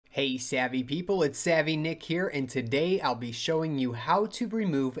Hey savvy people, it's Savvy Nick here, and today I'll be showing you how to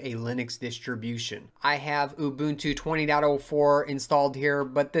remove a Linux distribution. I have Ubuntu 20.04 installed here,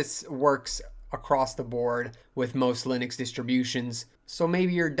 but this works across the board with most Linux distributions. So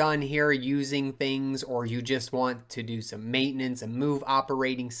maybe you're done here using things, or you just want to do some maintenance and move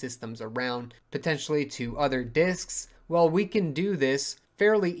operating systems around, potentially to other disks. Well, we can do this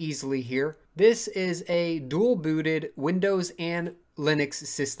fairly easily here. This is a dual booted Windows and Linux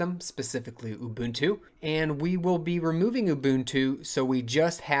system, specifically Ubuntu, and we will be removing Ubuntu so we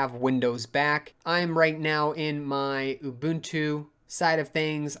just have Windows back. I'm right now in my Ubuntu side of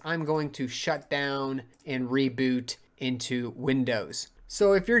things. I'm going to shut down and reboot into Windows.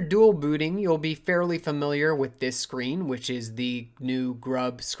 So if you're dual booting, you'll be fairly familiar with this screen, which is the new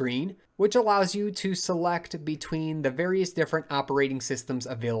GRUB screen, which allows you to select between the various different operating systems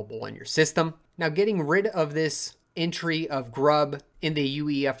available on your system. Now, getting rid of this entry of GRUB in the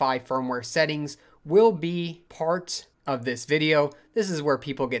UEFI firmware settings will be part of this video. This is where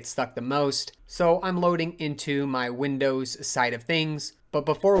people get stuck the most. So I'm loading into my Windows side of things. But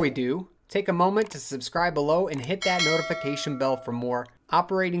before we do, take a moment to subscribe below and hit that notification bell for more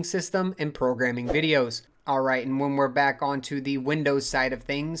operating system and programming videos. Alright, and when we're back onto the Windows side of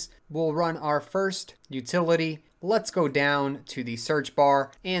things, we'll run our first utility. Let's go down to the search bar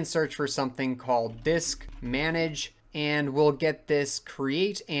and search for something called disk manage, and we'll get this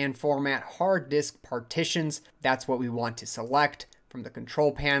create and format hard disk partitions. That's what we want to select from the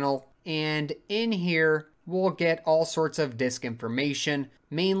control panel. And in here, we'll get all sorts of disk information.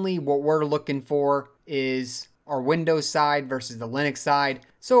 Mainly what we're looking for is our Windows side versus the Linux side.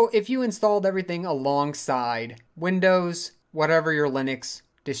 So if you installed everything alongside Windows, whatever your Linux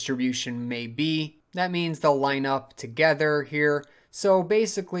distribution may be, that means they'll line up together here. So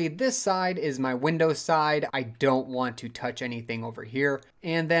basically this side is my Windows side. I don't want to touch anything over here.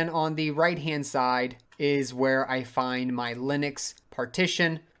 And then on the right hand side is where I find my Linux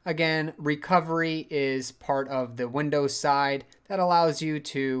partition. Again, recovery is part of the Windows side that allows you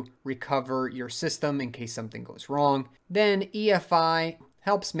to recover your system in case something goes wrong. Then EFI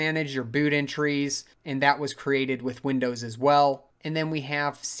helps manage your boot entries, and that was created with Windows as well. And then we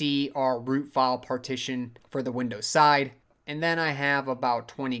have C, our root file partition for the Windows side. And then I have about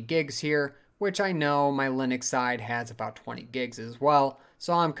 20 gigs here, which I know my Linux side has about 20 gigs as well.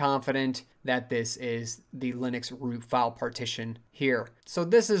 So I'm confident that this is the Linux root file partition here. So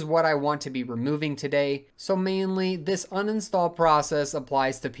this is what I want to be removing today. So mainly this uninstall process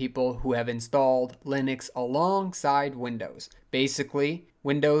applies to people who have installed Linux alongside Windows. Basically,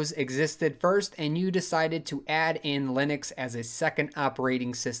 Windows existed first and you decided to add in Linux as a second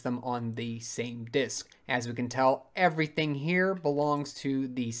operating system on the same disk. As we can tell, everything here belongs to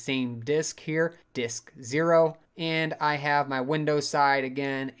the same disk here, disk 0. And I have my Windows side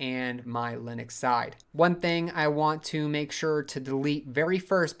again and my Linux side. One thing I want to make sure to delete very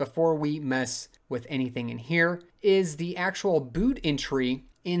first before we mess with anything in here is the actual boot entry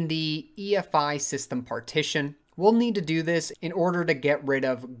in the EFI system partition. We'll need to do this in order to get rid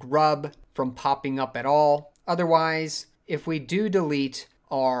of GRUB from popping up at all. Otherwise, if we do delete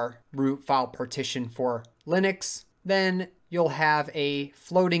our root file partition for Linux, then you'll have a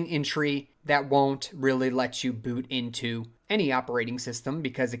floating entry that won't really let you boot into any operating system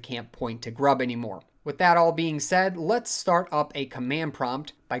because it can't point to GRUB anymore. With that all being said, let's start up a command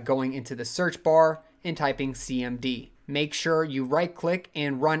prompt by going into the search bar and typing CMD. Make sure you right click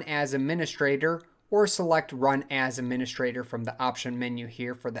and run as administrator, or select run as administrator from the option menu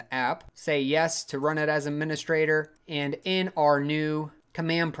here for the app. Say yes to run it as administrator, and in our new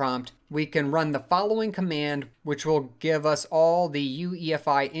command prompt, we can run the following command, which will give us all the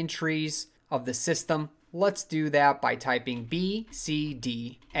UEFI entries of the system. Let's do that by typing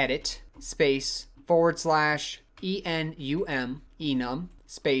bcd edit space /enum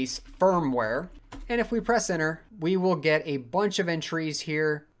space firmware. And if we press enter, we will get a bunch of entries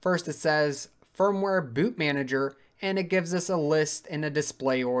here. First it says firmware boot manager, and it gives us a list and a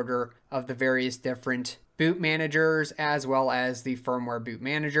display order of the various different boot managers as well as the firmware boot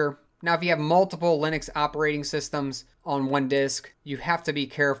manager. Now, if you have multiple Linux operating systems on one disk, you have to be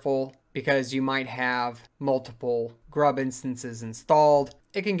careful because you might have multiple GRUB instances installed.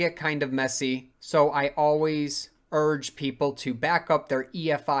 It can get kind of messy, so I always urge people to back up their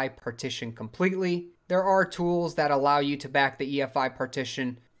EFI partition completely. There are tools that allow you to back the EFI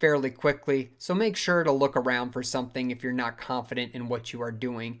partition fairly quickly, so make sure to look around for something if you're not confident in what you are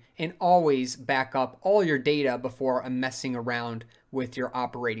doing, and always back up all your data before messing around with your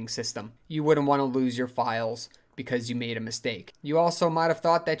operating system. You wouldn't want to lose your files because you made a mistake. You also might have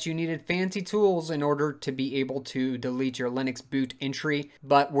thought that you needed fancy tools in order to be able to delete your Linux boot entry,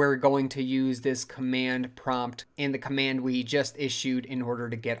 but we're going to use this command prompt and the command we just issued in order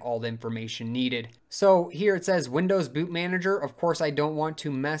to get all the information needed. So here it says Windows Boot Manager. Of course, I don't want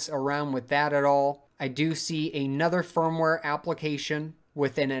to mess around with that at all. I do see another firmware application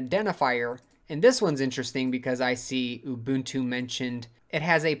with an identifier, and this one's interesting because I see Ubuntu mentioned. It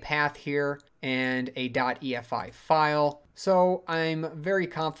has a path here and a .EFI file. So I'm very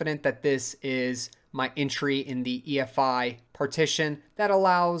confident that this is my entry in the EFI partition that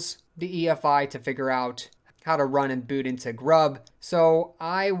allows the EFI to figure out how to run and boot into GRUB. So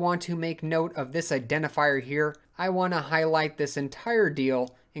I want to make note of this identifier here. I want to highlight this entire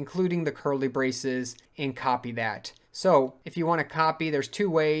deal, including the curly braces, and copy that. So if you want to copy, there's two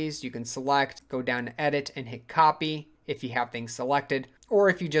ways. You can select, go down to edit and hit copy if you have things selected, or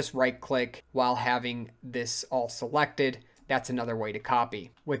if you just right click while having this all selected, that's another way to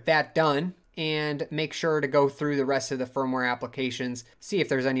copy. With that done, and make sure to go through the rest of the firmware applications, see if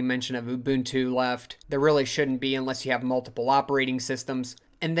there's any mention of Ubuntu left. There really shouldn't be unless you have multiple operating systems.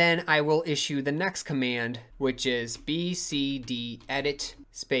 And then I will issue the next command, which is bcd edit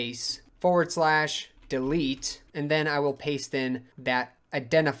space / delete, and then I will paste in that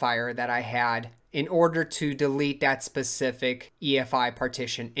identifier that I had in order to delete that specific EFI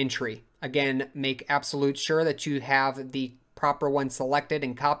partition entry. Again, make absolute sure that you have the proper one selected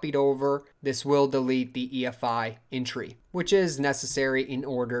and copied over. This will delete the EFI entry, which is necessary in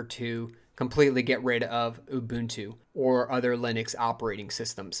order to completely get rid of Ubuntu or other Linux operating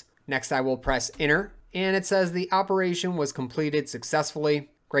systems. Next, I will press enter, and it says the operation was completed successfully.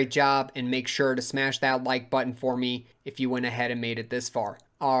 Great job, and make sure to smash that like button for me if you went ahead and made it this far.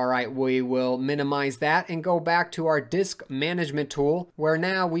 All right, we will minimize that and go back to our disk management tool, where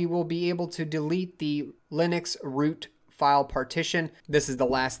now we will be able to delete the Linux root file partition. This is the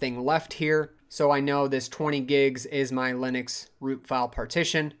last thing left here. So I know this 20 gigs is my Linux root file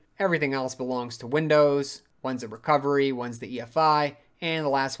partition. Everything else belongs to Windows. One's a recovery, one's the EFI, and the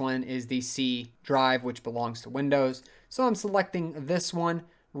last one is the C drive, which belongs to Windows. So I'm selecting this one,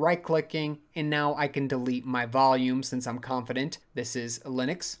 right-clicking, and now I can delete my volume since I'm confident this is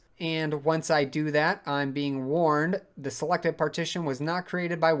Linux. And once I do that, I'm being warned the selected partition was not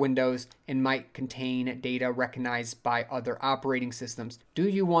created by Windows and might contain data recognized by other operating systems. Do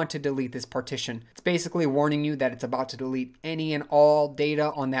you want to delete this partition? It's basically warning you that it's about to delete any and all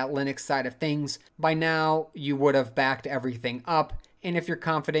data on that Linux side of things. By now, you would have backed everything up, and if you're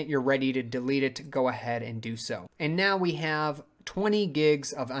confident you're ready to delete it, go ahead and do so. And now we have 20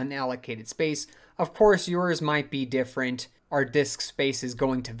 gigs of unallocated space. Of course, yours might be different. Our disk space is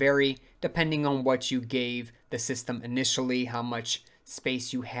going to vary depending on what you gave the system initially, how much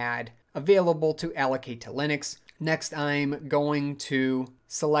space you had available to allocate to Linux. Next, I'm going to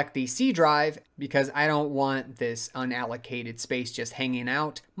select the C drive because I don't want this unallocated space just hanging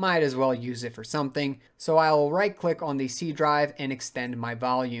out. Might as well use it for something. So I'll right click on the C drive and extend my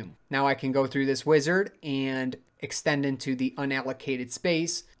volume. Now I can go through this wizard and extend into the unallocated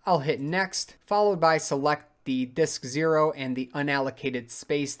space. I'll hit next, followed by select the disk 0 and the unallocated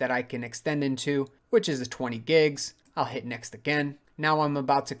space that I can extend into, which is the 20 gigs. I'll hit next again. Now I'm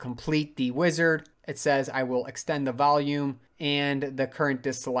about to complete the wizard. It says I will extend the volume, and the current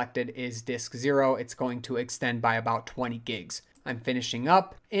disk selected is disk 0. It's going to extend by about 20 gigs. I'm finishing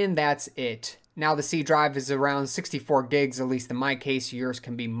up, and that's it. Now the C drive is around 64 gigs, at least in my case. Yours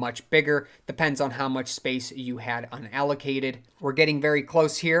can be much bigger. Depends on how much space you had unallocated. We're getting very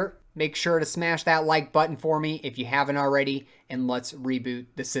close here. Make sure to smash that like button for me if you haven't already, and let's reboot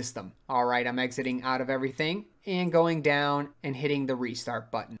the system. All right, I'm exiting out of everything and going down and hitting the restart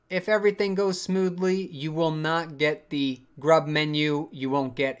button. If everything goes smoothly, you will not get the GRUB menu. You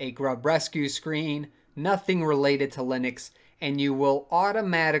won't get a GRUB rescue screen, nothing related to Linux, and you will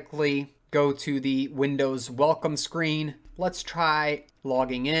automatically go to the Windows welcome screen. Let's try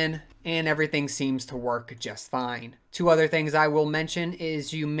logging in, and everything seems to work just fine. Two other things I will mention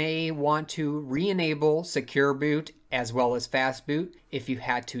is you may want to re-enable secure boot as well as fast boot if you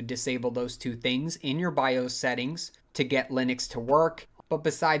had to disable those two things in your BIOS settings to get Linux to work. But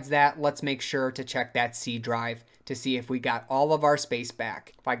besides that, let's make sure to check that C drive to see if we got all of our space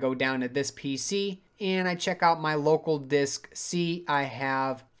back. If I go down to this PC and I check out my local disk C, I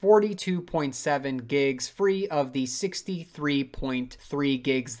have 42.7 gigs free of the 63.3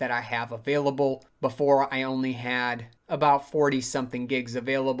 gigs that I have available. Before, I only had about 40 something gigs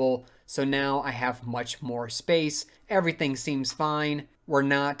available. So now I have much more space. Everything seems fine. We're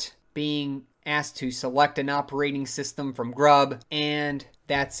not being asked to select an operating system from GRUB, and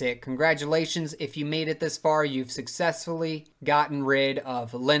That's it. Congratulations. If you made it this far, you've successfully gotten rid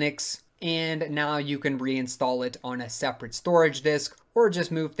of Linux, and now you can reinstall it on a separate storage disk or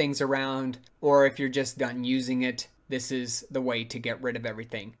just move things around, or if you're just done using it, this is the way to get rid of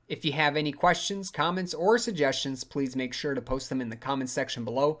everything. If you have any questions, comments, or suggestions, please make sure to post them in the comments section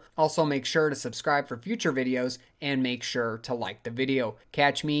below. Also, make sure to subscribe for future videos and make sure to like the video.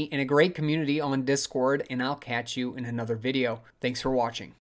 Catch me in a great community on Discord, and I'll catch you in another video. Thanks for watching.